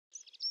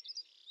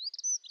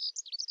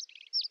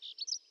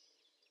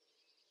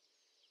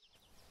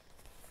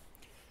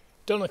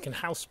Dunnock and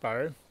House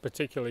Sparrow,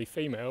 particularly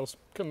females,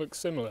 can look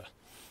similar.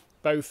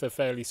 Both are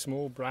fairly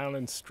small, brown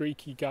and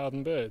streaky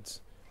garden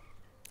birds.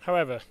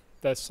 However,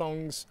 their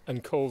songs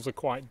and calls are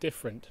quite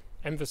different,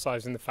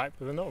 emphasising the fact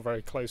that they're not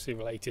very closely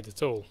related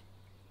at all.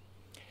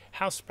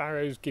 House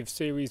sparrows give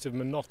series of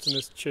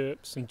monotonous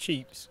chirps and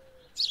cheeps,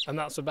 and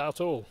that's about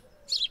all.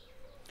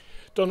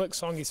 Dunnock's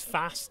song is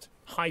fast,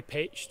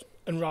 high-pitched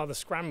and rather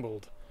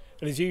scrambled,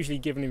 and is usually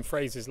given in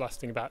phrases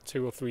lasting about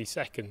 2 or 3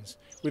 seconds,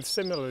 with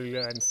similarly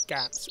length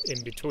gaps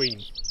in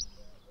between.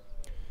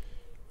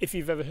 If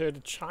you've ever heard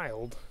a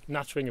child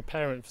nattering a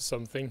parent for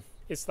something,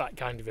 it's that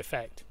kind of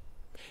effect.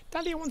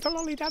 Daddy, I want a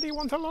lolly, Daddy, I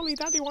want a lolly,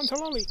 Daddy, I want a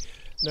lolly.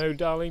 No,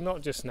 darling,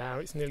 not just now,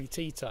 it's nearly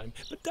tea time.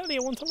 But Daddy,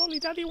 I want a lolly,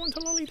 Daddy, I want a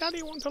lolly,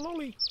 Daddy, I want a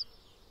lolly.